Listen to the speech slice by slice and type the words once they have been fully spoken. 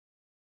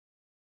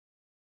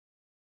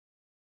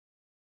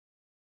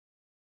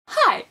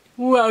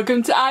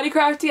Welcome to Arty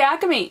Crafty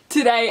Alchemy.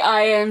 Today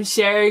I am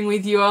sharing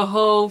with you a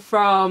haul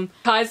from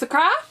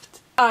Kaisercraft.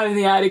 I'm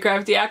the Arty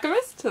Crafty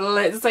Alchemist.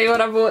 Let's see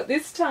what I bought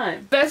this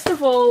time. First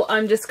of all,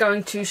 I'm just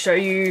going to show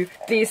you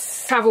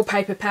this travel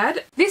paper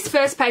pad. This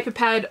first paper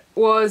pad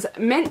was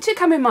meant to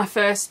come in my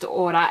first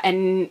order,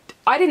 and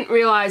I didn't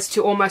realise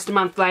till almost a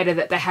month later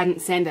that they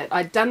hadn't sent it.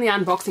 I'd done the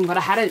unboxing, but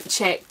I hadn't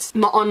checked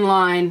my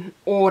online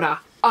order.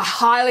 I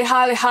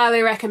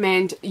highly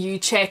recommend you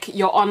check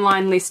your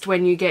online list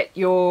when you get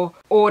your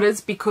orders,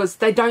 because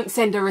they don't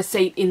send a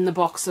receipt in the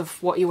box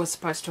of what you were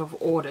supposed to have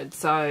ordered.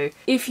 So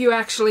if you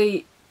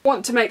actually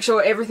want to make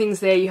sure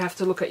everything's there, you have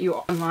to look at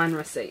your online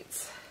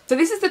receipts. So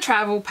this is the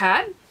travel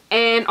pad,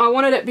 and I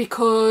wanted it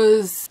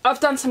because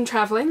I've done some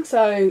travelling,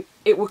 so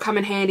it will come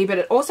in handy, but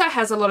it also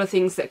has a lot of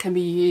things that can be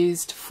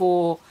used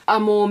for a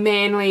more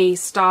manly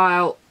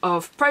style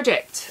of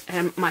project.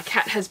 My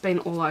cat has been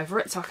all over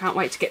it, so I can't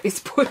wait to get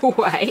this put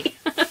away.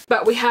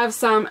 But we have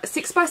some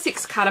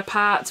 6x6 cutter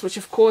parts, which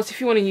of course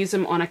if you want to use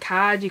them on a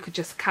card, you could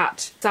just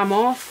cut some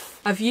off.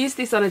 I've used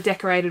this on a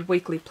decorated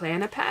weekly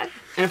planner pad,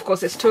 and of course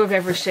there's 2 of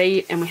every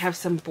sheet, and we have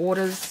some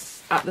borders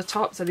at the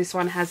top. So this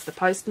one has the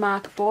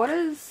postmark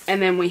borders,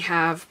 and then we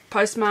have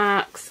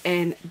postmarks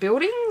and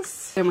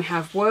buildings. Then we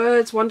have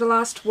words: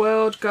 wanderlust,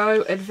 world,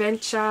 go,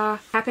 adventure,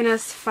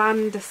 happiness,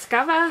 fun,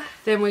 discover.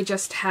 Then we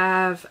just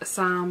have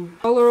some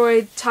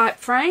Polaroid type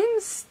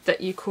frames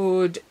that you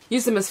could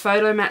use them as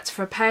photo mats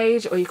for a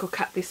page, or you could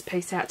cut this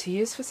piece out to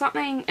use for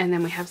something. And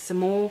then we have some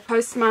more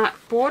postmark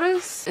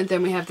borders, and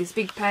then we have this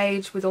big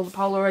page with all the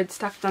Polaroids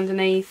tucked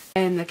underneath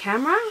and the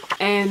camera.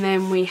 And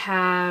then we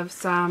have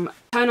some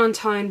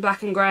tone-on-tone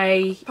black and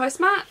grey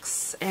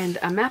postmarks and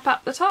a map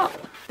up the top.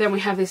 Then we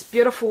have this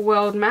beautiful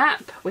world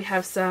map. We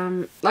have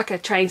some, like a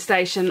train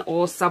station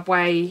or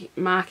subway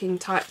marking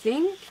type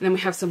thing. And then we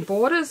have some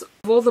borders.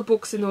 Of all the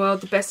books in the world,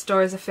 the best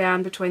stories are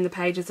found between the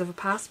pages of a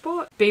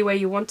passport. Be where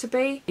you want to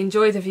be,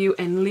 enjoy the view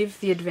and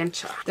live the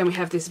adventure. Then we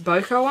have this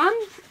bokeh one.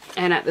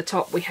 And at the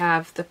top we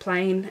have the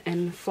plane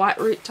and flight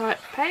route type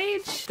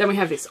page. Then we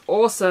have this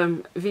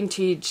awesome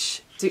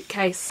vintage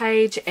suitcase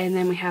page, and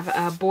then we have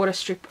a border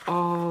strip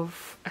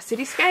of a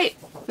cityscape.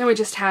 Then we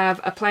just have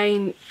a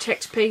plain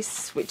checked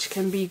piece, which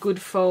can be good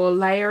for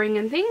layering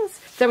and things.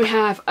 Then we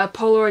have a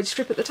Polaroid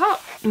strip at the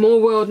top. More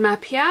world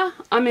map here.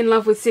 I'm in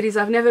love with cities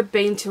I've never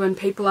been to and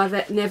people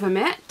I've never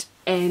met.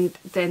 And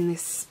then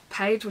this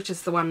page, which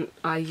is the one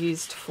I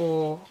used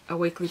for a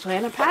weekly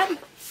planner pad.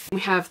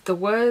 We have the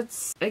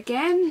words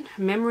again,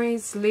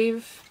 memories,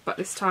 live, but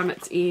this time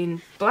it's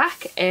in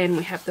black, and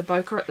we have the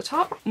bokeh at the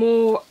top.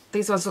 More,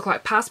 these ones look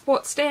like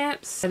passport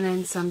stamps, and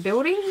then some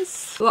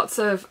buildings. Lots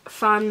of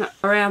fun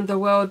around the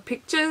world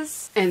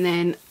pictures, and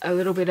then a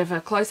little bit of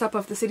a close-up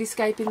of the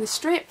cityscape in the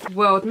strip.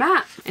 World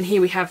map, and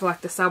here we have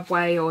like the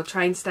subway or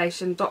train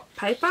station dot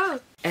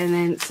paper, and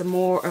then some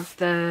more of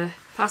the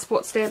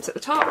passport stamps at the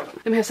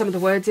top. Then we have some of the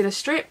words in a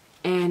strip,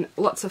 and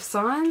lots of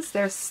signs.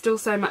 There's still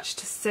so much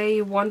to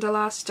see.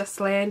 Wanderlust,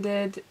 just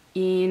landed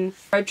in,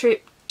 road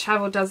trip,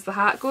 travel does the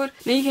heart good.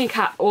 Now you can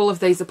cut all of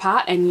these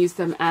apart and use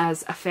them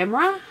as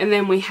ephemera. And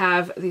then we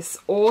have this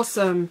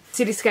awesome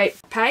cityscape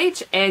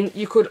page, and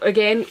you could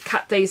again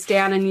cut these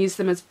down and use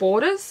them as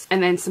borders.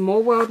 And then some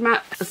more world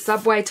map, a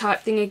subway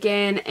type thing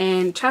again,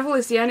 and travel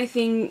is the only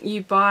thing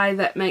you buy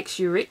that makes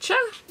you richer.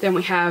 Then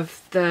we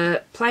have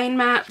the plane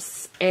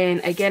maps, and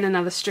again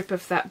another strip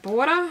of that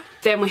border.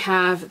 Then we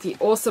have the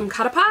awesome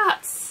cutter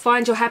parts.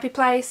 Find your happy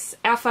place.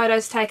 Our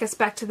photos take us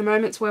back to the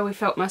moments where we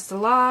felt most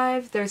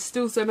alive. There is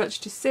still so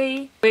much to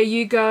see. Where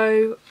you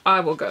go,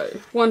 I will go.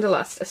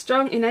 Wanderlust, a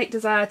strong innate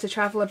desire to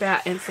travel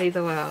about and see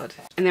the world.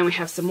 And then we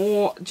have some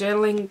more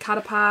journaling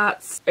cutter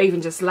parts, or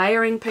even just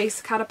layering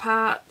piece cutter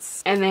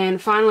parts. And then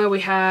finally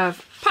we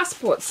have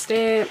passport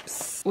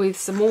stamps with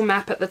some more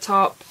map at the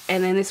top,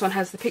 and then this one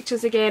has the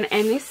pictures again,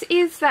 and this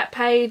is that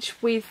page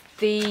with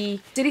the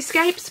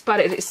cityscapes,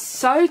 but it is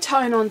so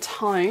tone on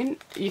tone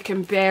you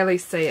can barely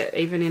see it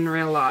even in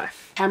real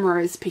life.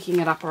 Camera is picking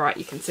it up alright,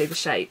 you can see the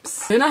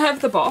shapes. Then I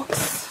have the box,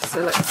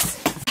 so let's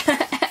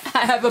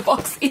I have a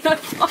box in a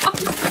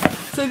box.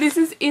 So this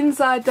is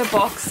inside the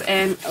box,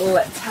 and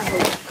let's have a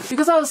look.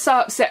 Because I was so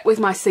upset with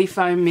my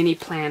Seafoam mini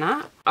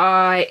planner,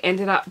 I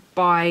ended up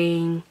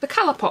buying the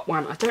Colourpop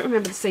one. I don't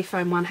remember the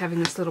Seafoam one having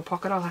this little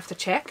pocket, I'll have to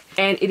check.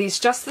 And it is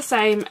just the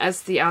same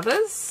as the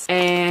others,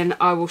 and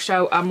I will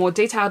show a more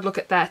detailed look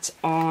at that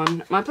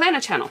on my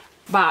planner channel.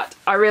 But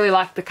I really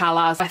like the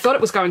colours. I thought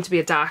it was going to be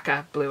a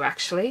darker blue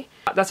actually.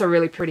 That's a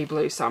really pretty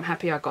blue, so I'm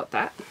happy I got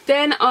that.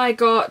 Then I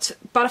got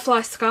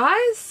Butterfly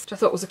Skies, which I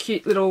thought was a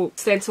cute little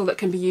stencil that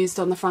can be used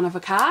on the front of a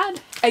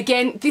card.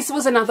 Again, this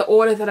was another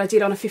order that I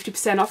did on a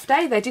 50% off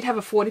day. They did have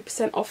a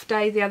 40% off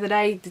day the other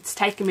day. It's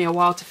taken me a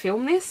while to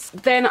film this.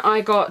 Then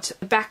I got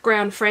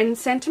Background Friend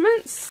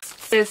Sentiments.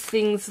 There's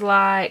things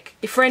like,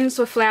 if friends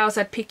were flowers,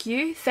 I'd pick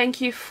you. Thank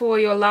you for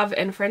your love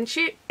and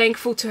friendship.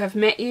 Thankful to have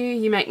met you.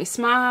 You make me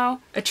smile.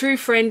 A true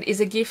friend is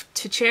a gift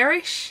to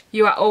cherish.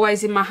 You are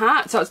always in my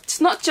heart. So it's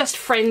not just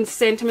friend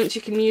sentiments.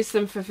 You can use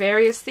them for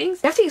various things.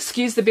 You have to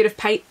excuse the bit of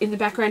paint in the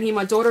background here.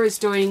 My daughter is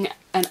doing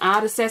an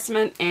art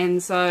assessment,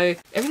 and so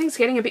everything's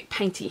getting a bit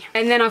painty.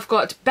 And then I've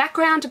got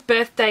background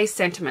birthday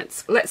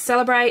sentiments. Let's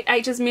celebrate.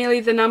 Age is merely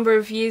the number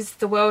of years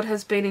the world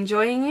has been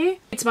enjoying you.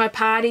 It's my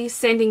party,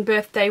 sending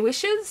birthday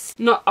wishes.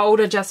 Not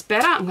older, just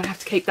better. I'm gonna have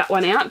to keep that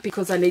one out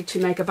because I need to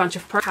make a bunch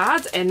of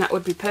cards, and that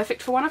would be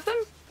perfect for one of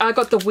them. I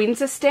got the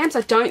Windsor stamps.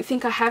 I don't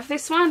think I have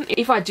this one.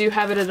 If I do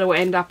have it, it'll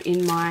end up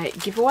in my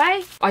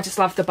giveaway. I just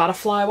love the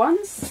butterfly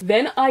ones.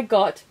 Then I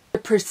got the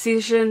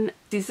precision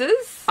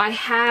scissors. I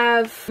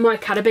have my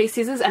Cutter Bee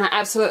scissors and I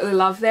absolutely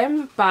love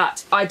them,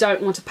 but I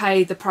don't want to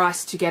pay the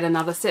price to get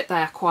another set. They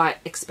are quite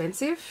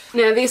expensive.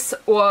 Now this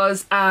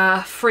was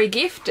a free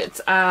gift. It's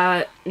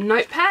a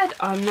notepad.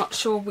 I'm not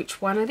sure which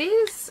one it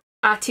is.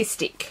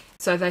 Artistic.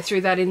 So they threw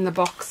that in the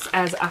box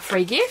as a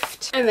free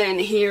gift. And then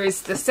here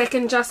is the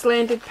second Just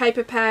Landed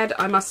paper pad.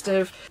 I must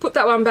have put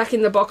that one back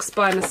in the box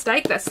by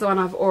mistake. That's the one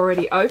I've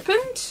already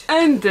opened.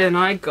 And then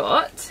I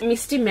got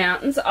Misty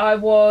Mountains. I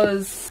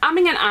was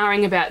umming and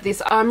ahhing about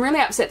this. I'm really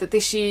upset that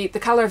this year the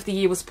colour of the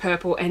year was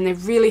purple, and there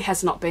really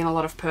has not been a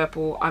lot of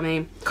purple. I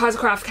mean,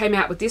 Kaisercraft came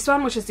out with this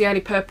one, which is the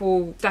only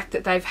purple stack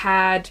that they've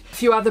had. A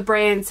few other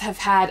brands have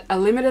had a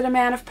limited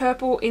amount of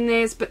purple in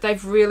theirs, but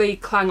they've really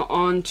clung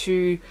on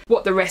to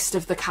what the rest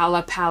of the colour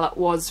palette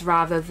was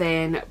rather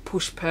than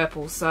push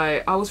purple.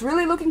 So I was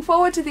really looking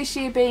forward to this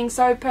year being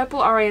so purple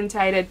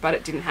orientated, but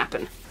it didn't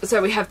happen.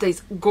 So we have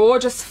these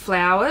gorgeous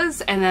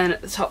flowers, and then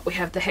at the top we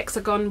have the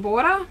hexagon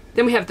border.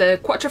 Then we have the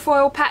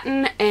quatrefoil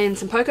pattern and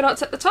some polka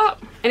dots at the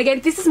top. And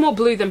again, this is more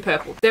blue than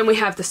purple. Then we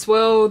have the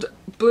swirled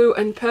blue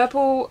and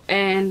purple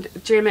and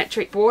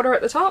geometric border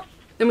at the top.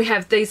 Then we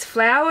have these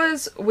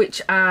flowers, which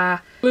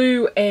are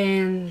blue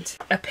and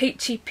a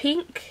peachy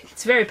pink.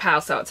 It's very pale,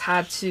 so it's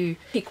hard to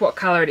pick what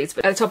colour it is.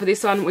 But at the top of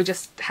this one, we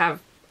just have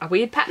a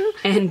weird pattern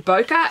and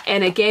bokeh.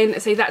 And again,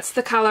 see, that's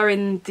the colour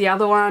in the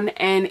other one.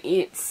 And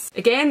it's,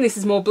 again, this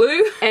is more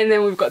blue. And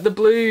then we've got the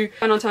blue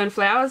tone-on-tone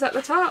flowers at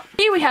the top.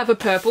 Here we have a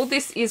purple.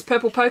 This is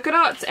purple polka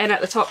dots. And at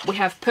the top, we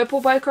have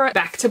purple bokeh.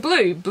 Back to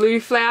blue. Blue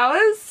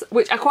flowers,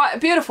 which are quite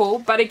beautiful.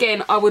 But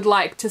again, I would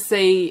like to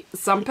see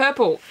some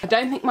purple. I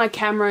don't think my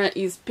camera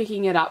is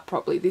picking it up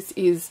properly. This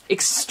is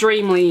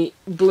extremely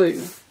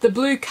blue. The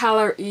blue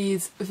colour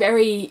is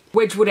very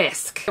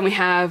Wedgwood-esque. And we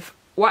have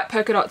white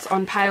polka dots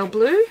on pale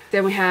blue.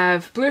 Then we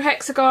have blue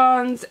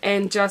hexagons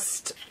and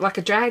just like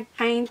a drag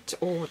paint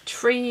or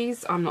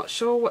trees. I'm not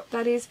sure what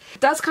that is.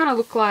 It does kind of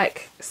look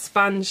like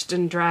sponged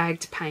and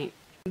dragged paint.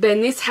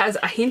 Then this has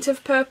a hint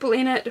of purple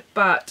in it,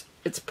 but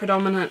it's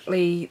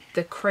predominantly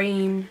the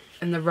cream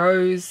and the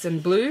rose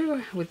and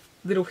blue with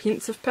little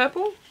hints of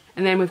purple.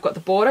 And then we've got the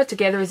border.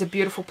 Together is a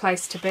beautiful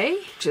place to be,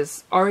 which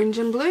is orange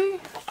and blue.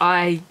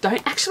 I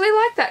don't actually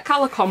like that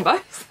colour combo.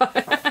 So.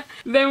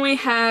 Then we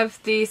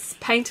have this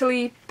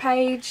painterly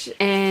page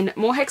and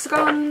more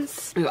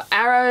hexagons. We've got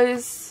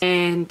arrows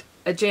and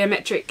a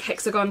geometric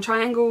hexagon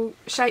triangle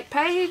shape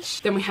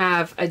page. Then we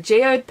have a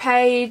geode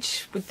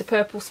page with the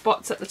purple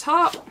spots at the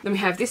top. Then we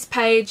have this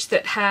page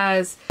that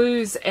has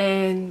blues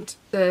and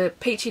the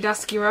peachy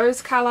dusky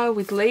rose colour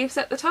with leaves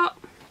at the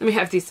top. Then we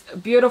have this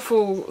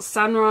beautiful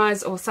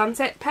sunrise or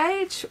sunset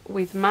page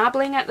with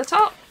marbling at the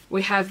top.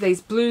 We have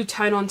these blue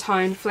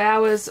tone-on-tone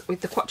flowers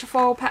with the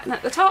quatrefoil pattern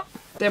at the top.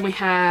 Then we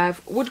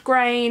have wood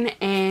grain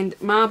and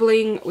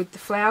marbling with the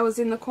flowers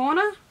in the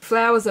corner.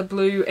 Flowers are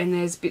blue and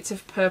there's bits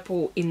of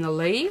purple in the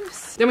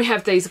leaves. Then we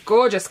have these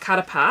gorgeous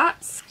cut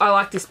aparts. I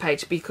like this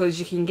page because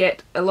you can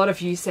get a lot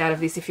of use out of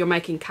this if you're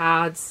making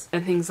cards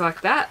and things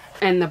like that.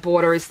 And the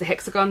border is the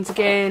hexagons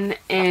again.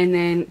 And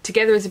then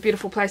together is a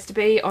beautiful place to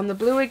be on the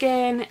blue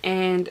again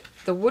and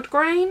the wood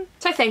grain.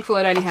 So thankful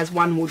it only has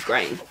one wood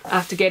grain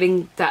after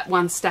getting that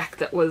one stack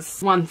that was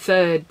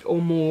 1/3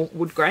 or more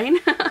wood grain.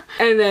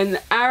 And then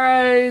the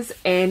arrows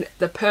and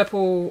the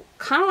purple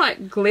kind of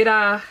like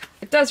glitter.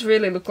 It does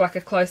really look like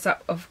a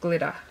close-up of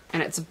glitter.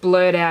 And it's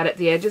blurred out at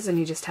the edges and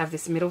you just have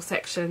this middle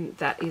section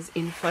that is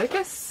in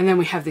focus. And then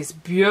we have this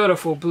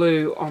beautiful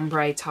blue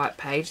ombre type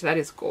page. That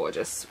is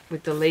gorgeous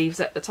with the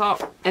leaves at the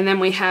top. And then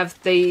we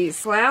have these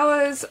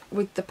flowers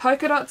with the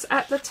polka dots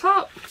at the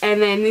top.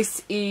 And then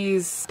this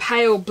is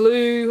pale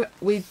blue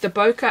with the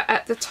bokeh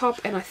at the top.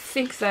 And I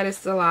think that is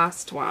the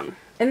last one.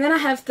 And then I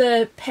have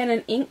the pen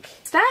and ink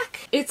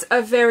stack. It's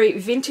a very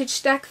vintage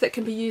stack that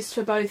can be used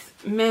for both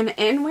men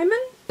and women.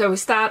 So we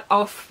start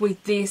off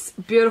with this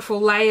beautiful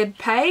layered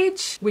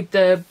page with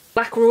the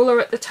black ruler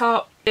at the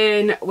top.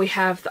 Then we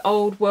have the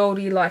old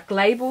worldy like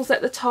labels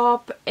at the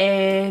top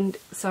and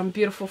some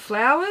beautiful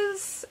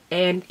flowers.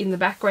 And in the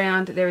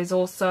background there is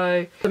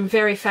also some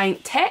very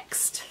faint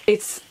text.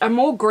 It's a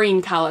more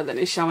green colour than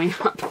is showing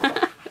up.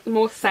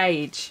 more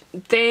sage.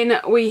 Then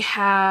we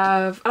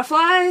have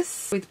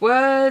butterflies with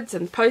words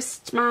and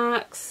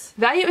postmarks.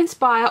 Value,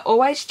 inspire,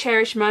 always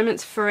cherish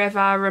moments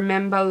forever,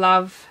 remember,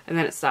 love, and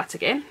then it starts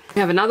again.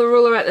 We have another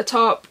ruler at the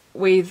top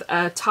with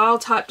a tile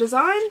type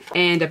design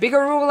and a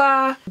bigger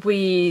ruler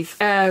with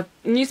a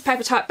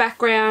newspaper type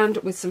background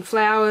with some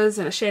flowers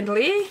and a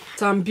chandelier,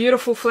 some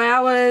beautiful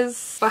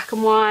flowers, black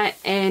and white,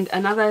 and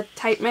another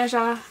tape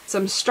measure,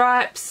 some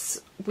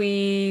stripes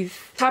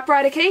with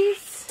typewriter keys,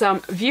 some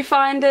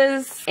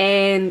viewfinders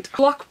and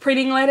block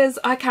printing letters.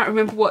 I can't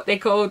remember what they're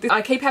called.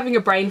 I keep having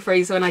a brain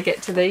freeze when I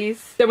get to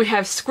these. Then we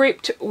have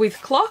script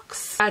with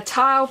clocks, a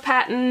tile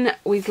pattern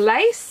with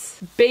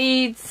lace,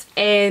 beads,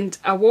 and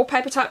a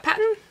wallpaper type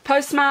pattern,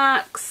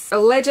 postmarks, a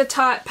ledger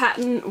type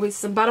pattern with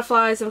some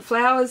butterflies and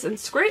flowers and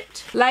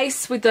script,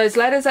 lace with those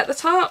letters at the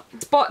top,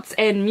 spots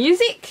and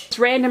music,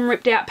 random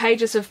ripped out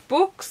pages of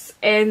books,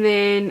 and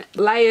then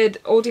layered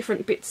all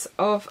different bits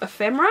of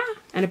ephemera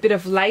and a bit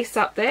of lace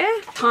up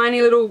there,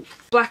 tiny little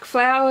black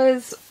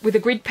flowers with a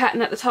grid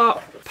pattern at the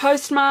top,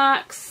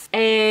 postmarks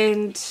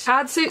and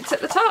card suits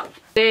at the top.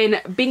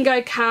 Then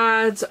bingo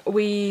cards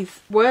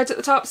with words at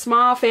the top,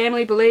 smile,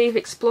 family, believe,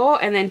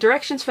 explore, and then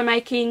directions for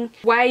making,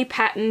 way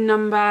pattern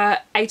number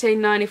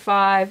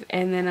 1895,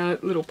 and then a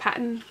little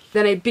pattern.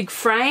 Then a big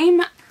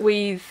frame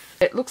with,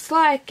 it looks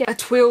like a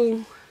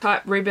twill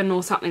type ribbon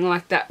or something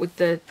like that with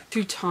the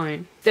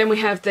two-tone. Then we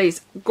have these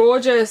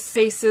gorgeous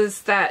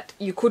pieces that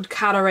you could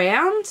cut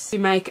around to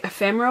make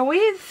ephemera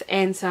with,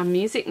 and some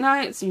music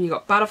notes, and you've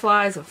got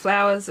butterflies and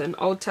flowers and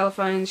old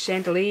telephones,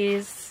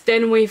 chandeliers.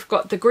 Then we've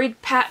got the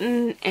grid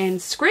pattern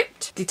and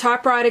script, the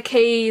typewriter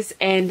keys,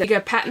 and a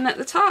bigger pattern at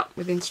the top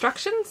with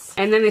instructions.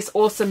 And then this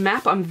awesome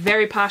map. I'm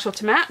very partial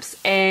to maps,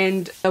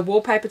 and a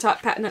wallpaper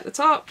type pattern at the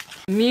top.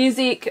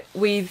 Music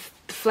with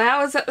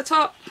flowers at the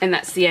top, and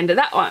that's the end of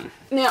that one.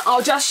 Now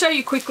I'll just show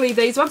you quickly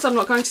these ones. I'm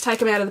not going to take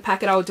them out of the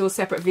packet. I'll do a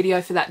separate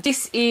video for that.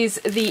 This is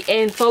the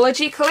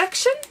Anthology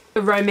collection,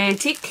 the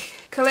Romantic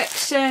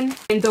collection,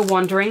 and the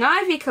Wandering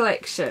Ivy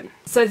collection.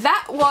 So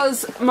that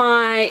was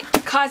my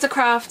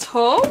Kaisercraft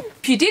haul.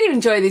 If you did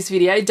enjoy this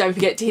video, don't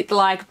forget to hit the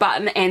like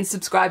button and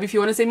subscribe if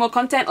you want to see more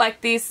content like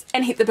this,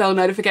 and hit the bell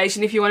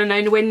notification if you want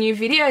to know when new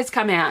videos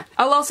come out.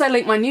 I'll also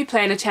link my new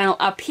planner channel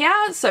up here,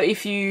 so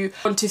if you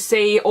want to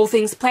see all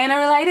things planner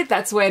related,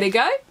 that's where to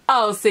go.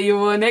 I'll see you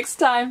all next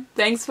time.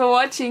 Thanks for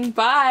watching.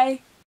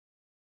 Bye.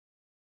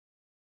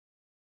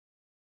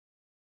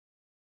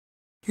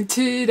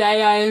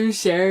 Today I am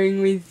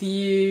sharing with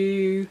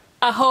you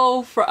a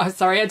haul from, oh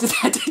sorry, I just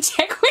had to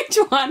check which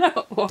one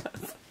it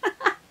was.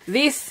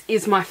 This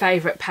is my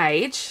favourite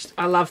page.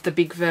 I love the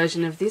big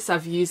version of this.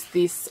 I've used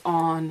this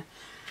on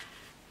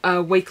a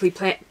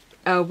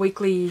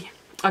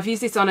I've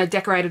used this on a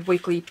decorated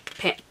weekly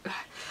pen.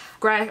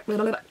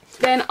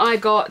 Then I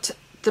got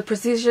the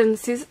precision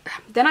scissors.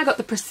 Then I got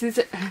the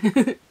precision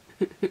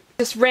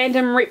just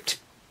random ripped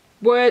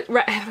word